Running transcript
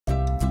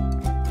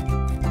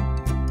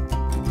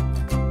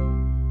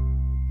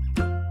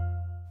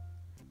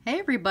Hey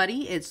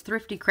everybody, it's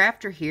Thrifty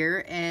Crafter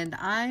here, and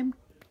I'm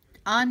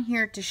on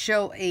here to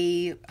show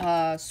a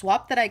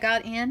swap that I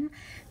got in.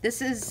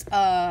 This is,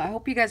 I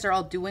hope you guys are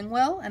all doing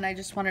well, and I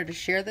just wanted to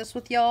share this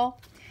with y'all.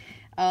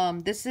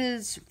 This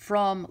is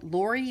from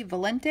Lori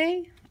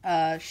Valente.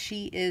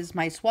 She is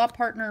my swap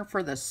partner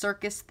for the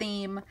circus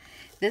theme.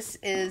 This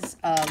is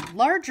a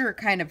larger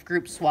kind of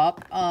group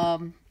swap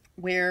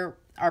where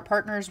our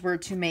partners were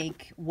to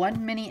make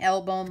one mini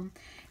album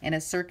and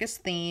a circus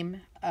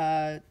theme,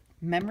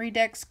 memory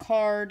decks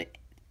card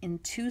in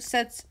 2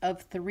 sets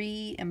of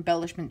 3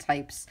 embellishment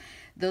types.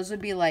 Those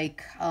would be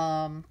like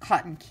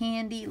cotton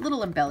candy,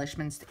 little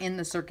embellishments in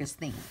the circus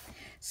theme.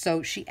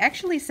 So she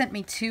actually sent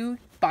me 2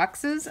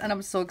 boxes and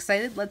I'm so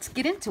excited. Let's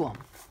get into them.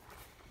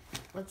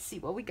 Let's see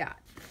what we got.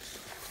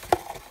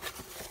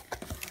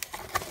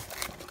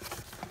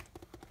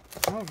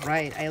 All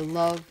right, I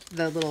love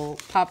the little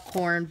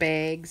popcorn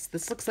bags.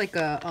 This looks like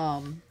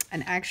a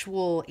an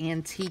actual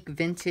antique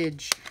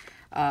vintage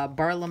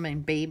Barnum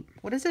and Bailey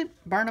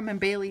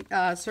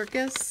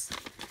circus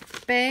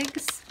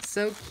bags.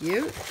 So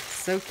cute,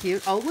 so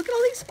cute. Oh, look at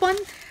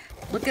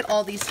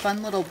all these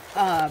fun little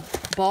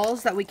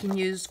balls that we can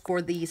use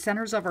for the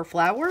centers of our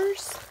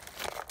flowers,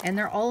 and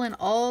they're all in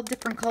all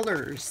different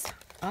colors.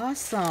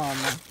 Awesome,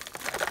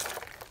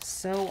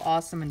 so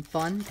awesome and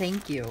fun.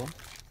 Thank you.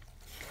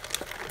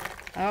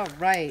 All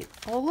right.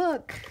 Oh,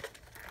 look.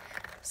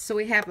 So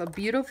we have a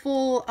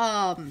beautiful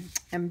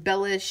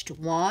embellished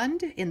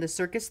wand in the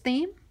circus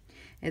theme.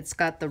 It's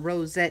got the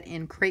rosette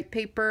in crepe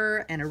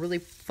paper and a really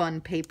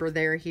fun paper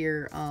there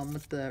here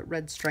with the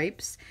red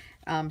stripes.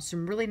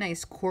 Some really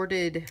nice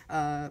corded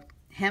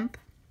hemp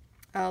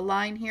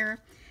line here.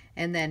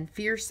 And then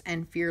Fierce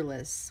and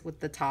Fearless with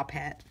the top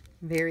hat.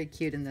 Very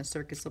cute in the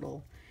circus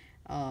little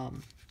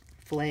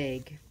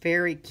flag.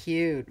 Very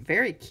cute.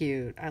 Very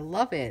cute. I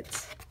love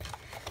it.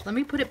 Let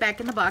me put it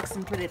back in the box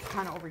and put it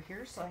kind of over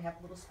here so I have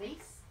a little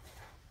space.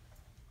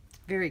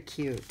 Very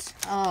cute.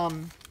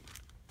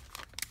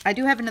 I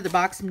do have another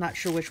box. I'm not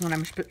sure which one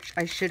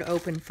I should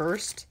open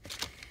first.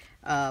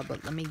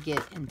 But let me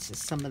get into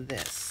some of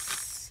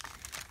this.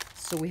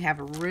 So we have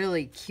a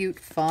really cute,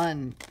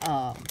 fun,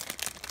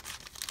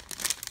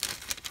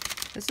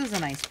 this is a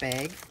nice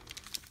bag.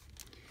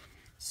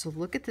 So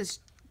look at this.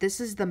 This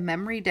is the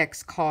memory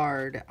decks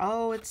card.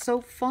 Oh, it's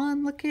so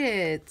fun. Look at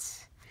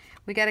it.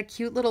 We got a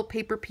cute little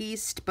paper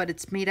piece, but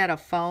it's made out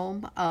of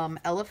foam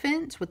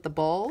elephant with the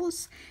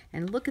balls.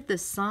 And look at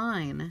this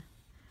sign.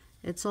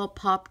 It's all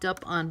popped up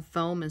on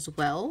foam as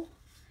well.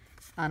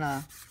 On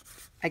I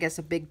guess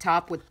a big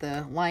top with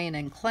the lion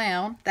and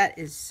clown. That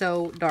is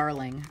so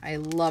darling. I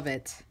love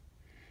it.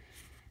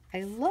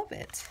 I love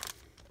it.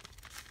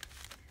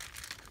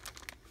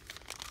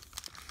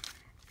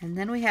 And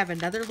then we have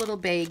another little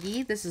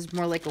baggie. This is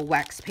more like a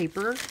wax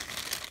paper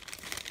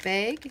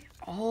bag.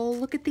 Oh,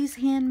 look at these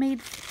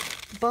handmade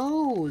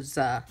bows.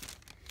 Oh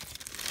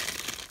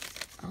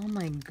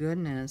my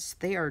goodness,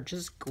 they are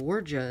just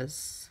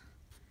gorgeous.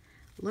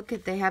 Look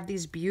at, they have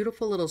these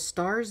beautiful little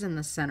stars in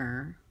the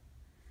center.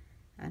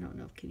 I don't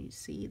know, can you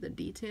see the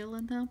detail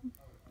in them?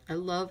 I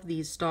love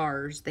these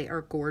stars. They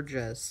are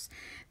gorgeous.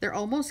 They're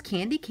almost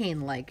candy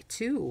cane like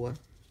too.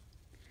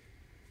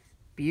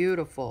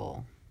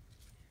 Beautiful.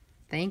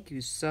 Thank you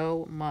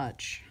so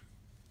much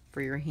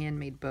for your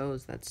handmade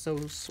bows. That's so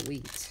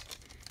sweet.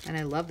 And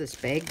I love this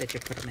bag that you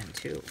put them in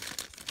too.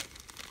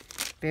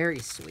 Very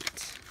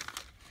sweet.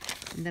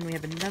 And then we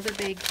have another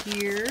bag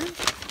here.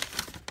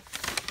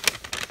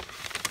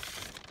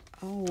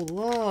 Oh,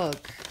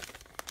 look.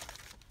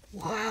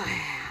 Wow.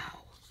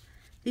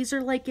 These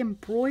are like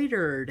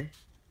embroidered.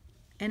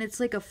 And it's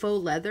like a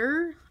faux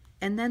leather.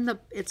 And then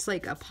it's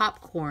like a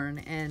popcorn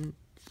and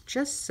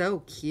just so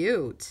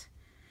cute.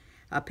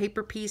 A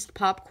paper pieced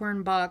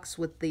popcorn box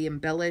with the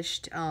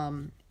embellished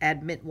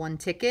admit 1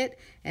 ticket,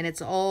 and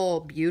it's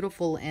all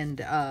beautiful and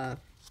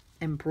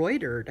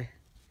embroidered.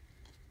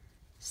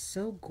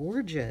 So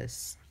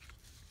gorgeous.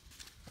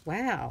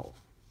 Wow.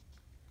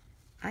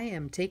 I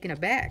am taken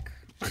aback.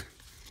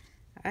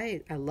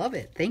 I love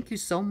it. Thank you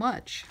so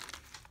much.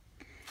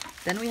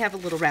 Then we have a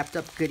little wrapped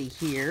up goodie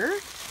here.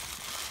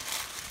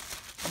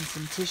 And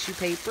some tissue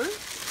paper.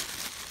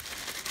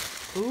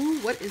 Ooh,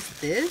 what is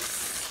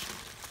this?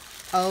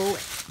 Oh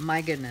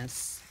my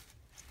goodness.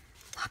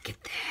 Look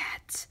at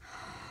that.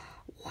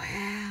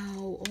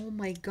 Wow. Oh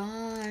my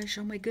gosh.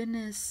 Oh my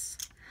goodness.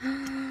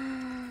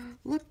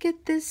 Look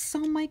at this.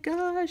 Oh my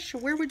gosh.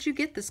 Where would you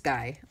get this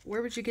guy?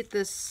 Where would you get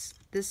this?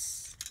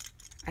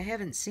 I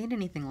haven't seen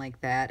anything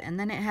like that. And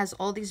then it has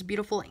all these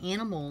beautiful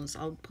animals.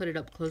 I'll put it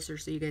up closer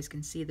so you guys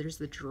can see. There's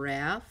the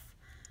giraffe.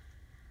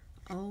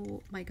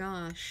 Oh my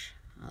gosh.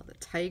 The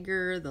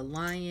tiger, the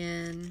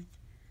lion.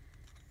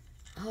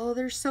 Oh,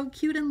 they're so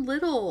cute and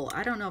little.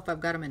 I don't know if I've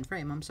got them in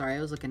frame. I'm sorry. I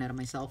was looking at them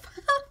myself.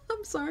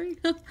 I'm sorry.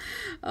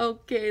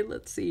 Okay,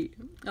 let's see.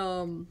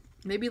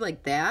 Maybe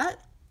like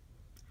that.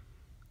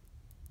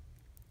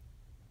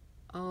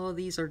 Oh,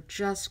 these are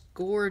just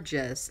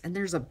gorgeous. And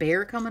there's a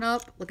bear coming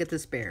up. Look at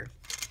this bear.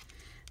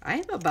 I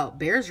am about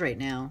bears right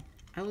now.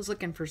 I was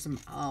looking for some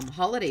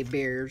holiday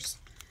bears.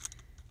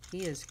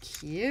 He is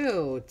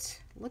cute.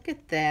 Look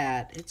at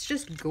that. It's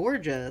just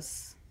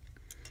gorgeous.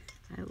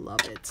 I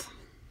love it.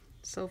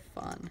 So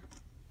fun.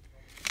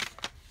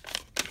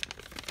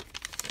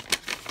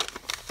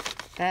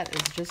 That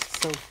is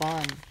just so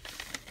fun.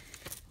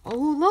 Oh,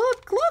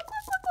 look.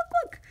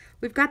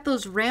 We've got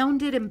those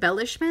rounded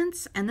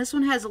embellishments, and this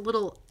one has a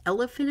little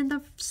elephant in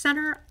the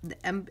center,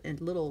 a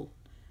little,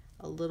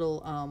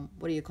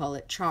 what do you call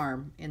it,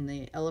 charm in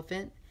the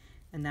elephant.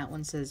 And that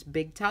one says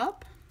Big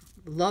Top.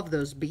 Love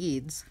those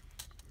beads.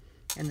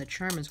 And the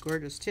charm is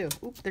gorgeous too.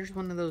 Oop, there's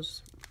one of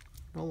those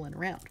rolling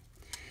around.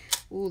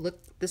 Ooh, look,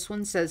 this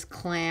one says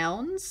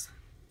Clowns.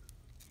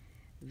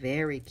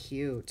 Very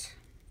cute.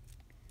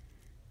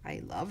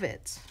 I love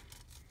it.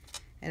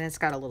 And it's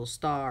got a little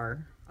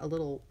star,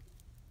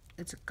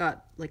 it's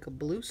got like a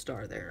blue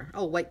star there.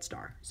 Oh, white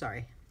star,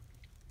 sorry.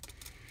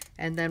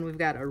 And then we've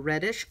got a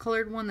reddish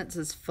colored one that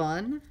says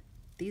Fun.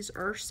 These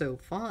are so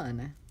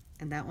fun.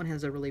 And that one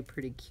has a really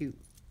pretty cute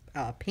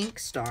pink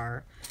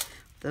star.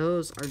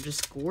 Those are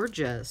just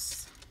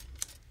gorgeous.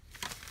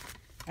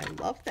 I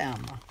love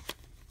them.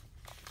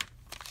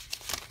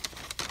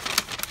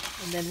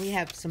 And then we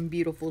have some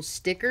beautiful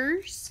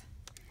stickers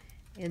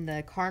in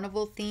the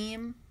carnival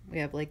theme. We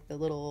have like the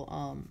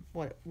little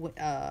what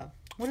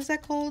is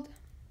that called?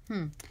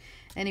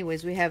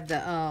 Anyways, we have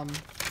the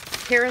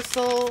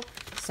carousel,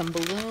 some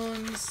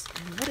balloons,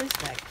 and what is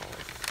that called?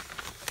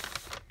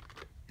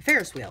 A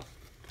Ferris wheel.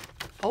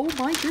 Oh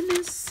my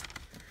goodness.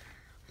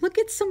 Look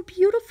at some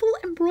beautiful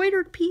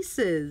embroidered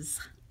pieces.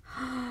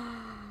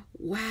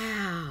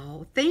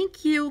 Wow.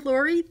 Thank you,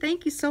 Lori.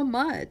 Thank you so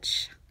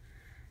much.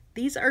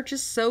 These are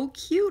just so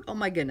cute. Oh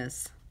my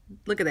goodness.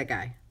 Look at that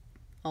guy.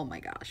 Oh my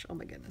gosh. Oh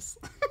my goodness.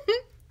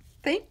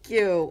 Thank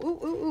you. Ooh,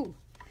 ooh, ooh.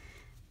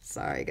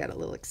 Sorry, I got a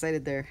little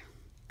excited there.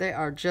 They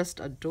are just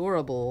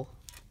adorable.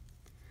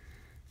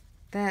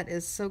 That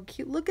is so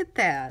cute. Look at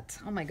that.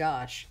 Oh my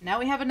gosh. Now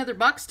we have another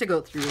box to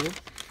go through.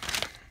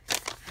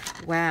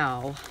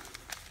 Wow.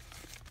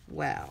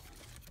 Wow.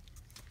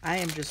 I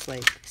am just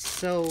like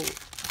so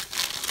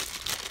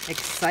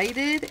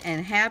excited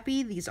and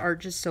happy. These are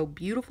just so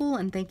beautiful,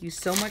 and thank you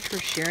so much for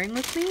sharing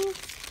with me.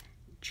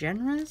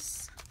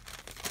 Generous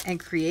and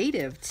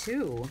creative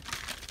too.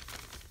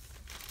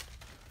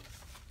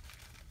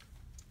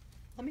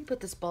 Let me put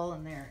this ball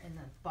in there, in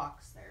the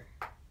box there.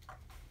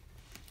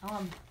 Oh,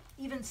 I'm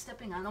even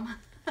stepping on them.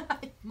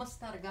 I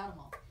must not have got them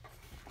all.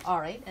 All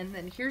right, and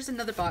then here's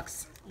another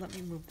box. Let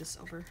me move this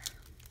over.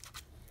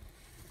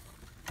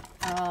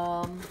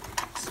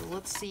 So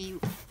let's see.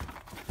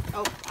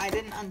 Oh, I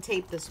didn't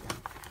untape this one.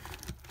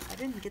 I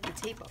didn't get the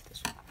tape off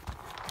this one.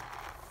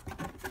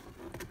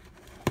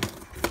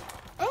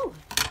 Oh,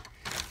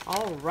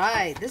 all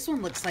right. This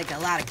one looks like a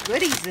lot of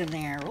goodies in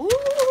there. Ooh,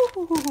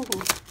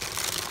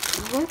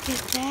 look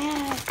at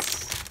that.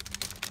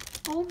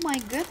 Oh my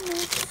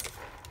goodness.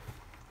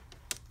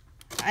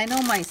 I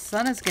know my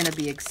son is going to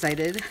be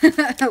excited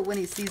when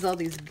he sees all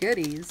these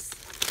goodies.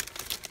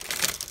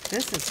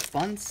 This is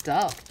fun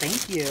stuff.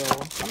 Thank you.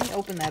 Let me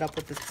open that up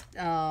with this.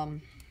 I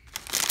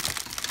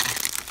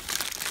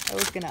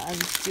was going to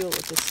unseal it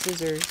with the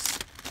scissors.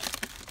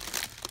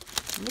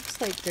 It looks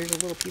like there's a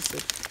little piece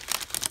of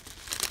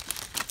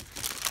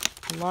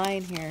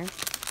line here.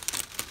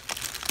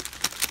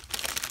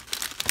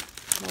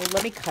 Well,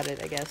 let me cut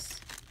it, I guess.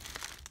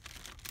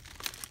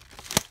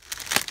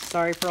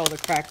 Sorry for all the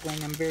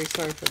crackling. I'm very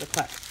sorry for the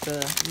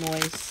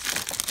noise.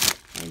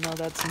 I know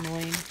that's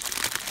annoying.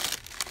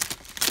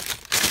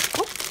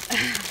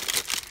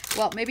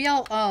 Well, maybe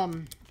I'll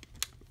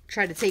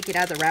try to take it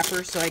out of the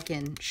wrapper so I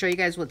can show you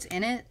guys what's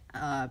in it,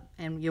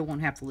 and you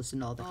won't have to listen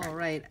to all the crackers. All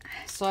right,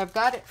 so I've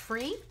got it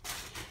free.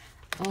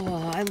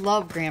 Oh, I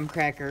love graham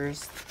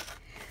crackers.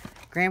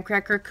 Graham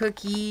cracker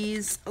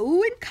cookies.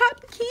 Oh, and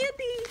cotton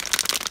candy.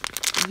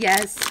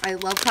 Yes, I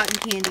love cotton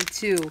candy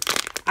too.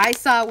 I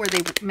saw where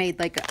they made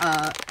like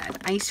an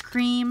ice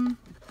cream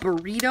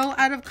burrito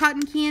out of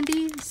cotton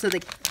candy. So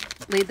they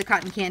laid the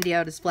cotton candy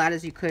out as flat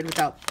as you could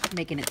without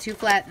making it too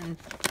flat and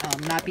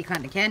not be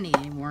cotton candy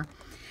anymore.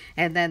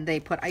 And then they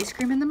put ice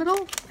cream in the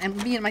middle.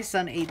 And me and my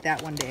son ate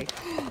that one day.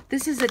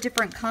 This is a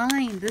different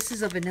kind. This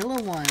is a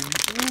vanilla one.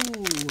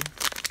 Ooh.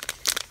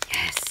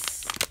 Yes.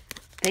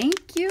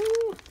 Thank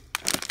you.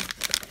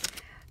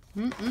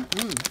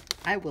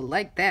 I will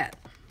like that.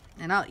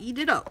 And I'll eat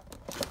it up.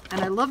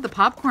 And I love the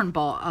popcorn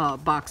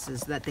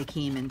boxes that they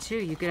came in too.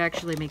 You could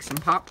actually make some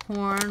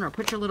popcorn or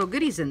put your little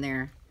goodies in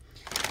there.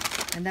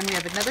 And then we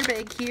have another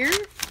bag here.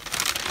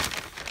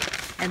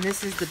 And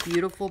this is the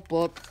beautiful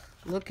book.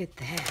 Look at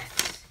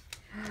that.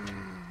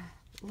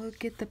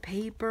 Look at the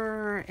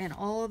paper and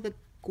all of the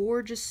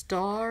gorgeous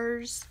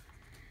stars.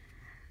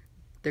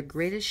 The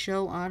greatest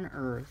show on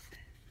earth.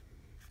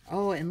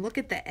 Oh, and look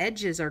at the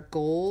edges are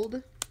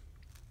gold.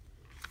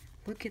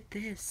 Look at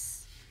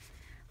this.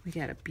 We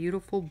got a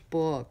beautiful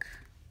book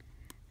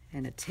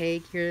and a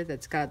tag here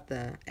that's got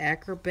the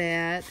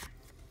acrobat.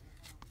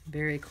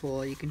 Very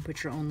cool. You can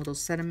put your own little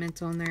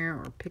sentiment on there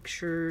or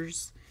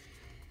pictures.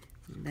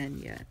 And then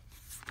you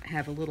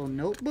have a little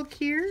notebook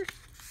here.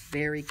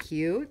 Very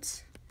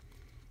cute.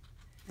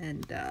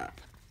 And a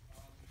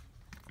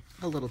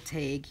little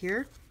tag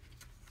here.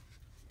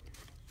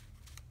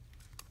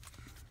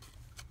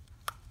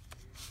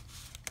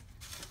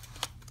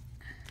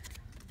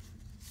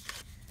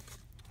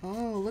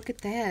 Oh, look at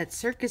that.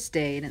 Circus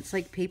Day, and it's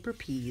like paper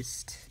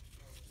pieced.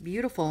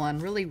 Beautiful on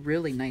really,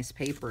 really nice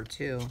paper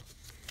too.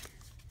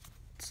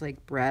 It's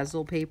like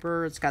Brazil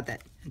paper. It's got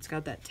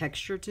that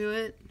texture to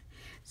it.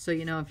 So,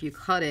 you know, if you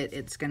cut it,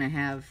 it's gonna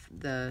have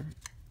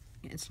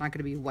it's not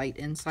gonna be white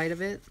inside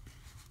of it.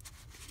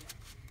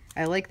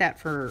 I like that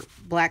for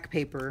black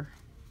paper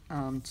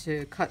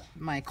to cut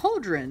my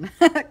cauldron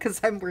because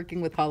I'm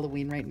working with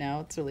Halloween right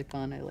now. It's really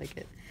fun. I like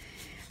it.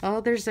 Oh,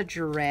 there's a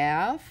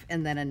giraffe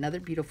and then another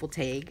beautiful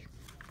tag.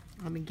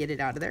 Let me get it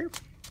out of there.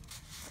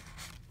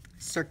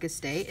 Circus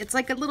Day. It's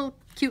like a little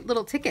cute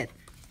little ticket.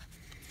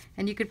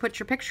 And you could put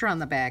your picture on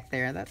the back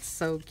there. That's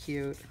so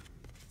cute.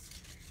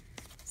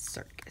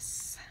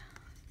 Circus.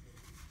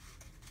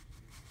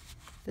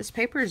 This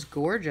paper is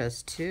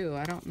gorgeous too.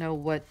 I don't know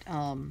what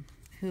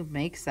who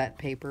makes that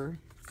paper.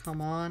 Come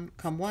on,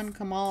 come one,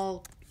 come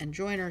all, and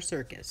join our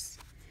circus.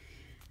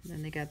 And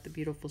then they got the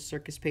beautiful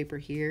circus paper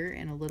here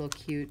and a little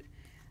cute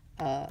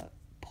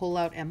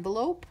pull-out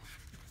envelope.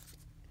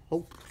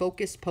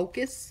 Focus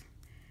Pocus.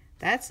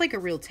 That's like a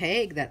real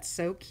tag. That's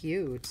so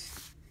cute.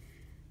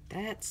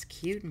 That's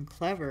cute and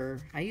clever.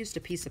 I used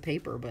a piece of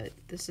paper, but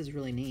this is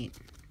really neat.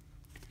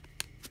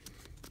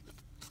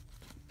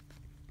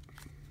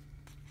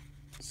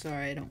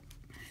 Sorry, I'm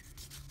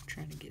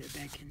trying to get it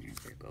back in there.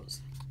 There it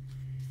goes.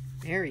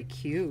 Very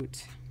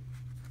cute.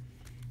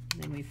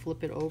 And then we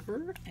flip it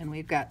over, and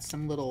we've got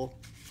some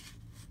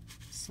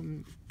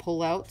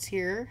pull-outs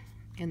here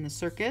in the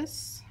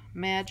circus.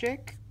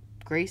 Magic,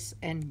 Grace,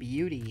 and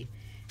Beauty.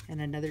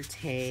 And another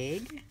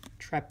tag.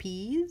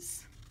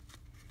 Trapeze.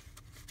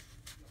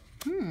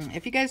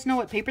 If you guys know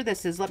what paper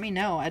this is, let me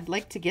know. I'd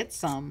like to get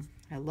some.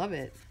 I love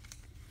it.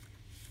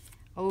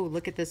 Oh,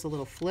 look at this, a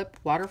little flip,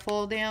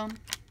 waterfall down,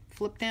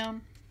 flip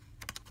down.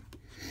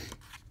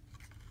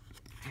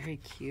 Very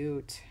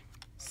cute.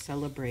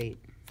 Celebrate.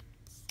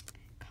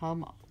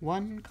 Come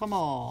one, come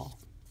all.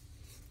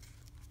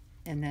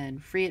 And then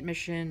free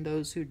admission,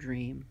 those who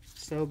dream.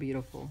 So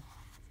beautiful.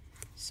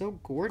 So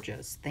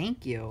gorgeous.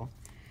 Thank you.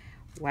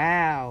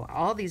 Wow.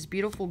 All these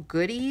beautiful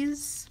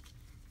goodies.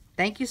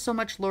 Thank you so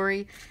much,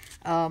 Lori.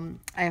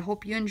 I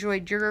hope you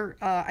enjoyed your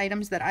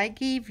items that I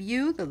gave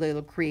you, the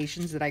little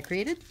creations that I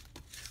created.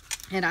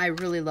 And I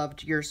really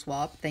loved your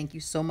swap. Thank you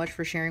so much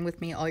for sharing with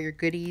me all your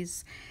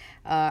goodies.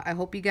 I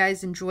hope you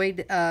guys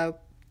enjoyed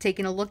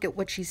taking a look at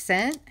what she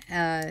sent.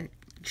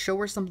 Show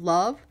her some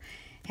love.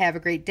 Have a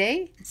great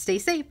day. Stay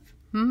safe.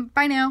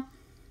 Bye now.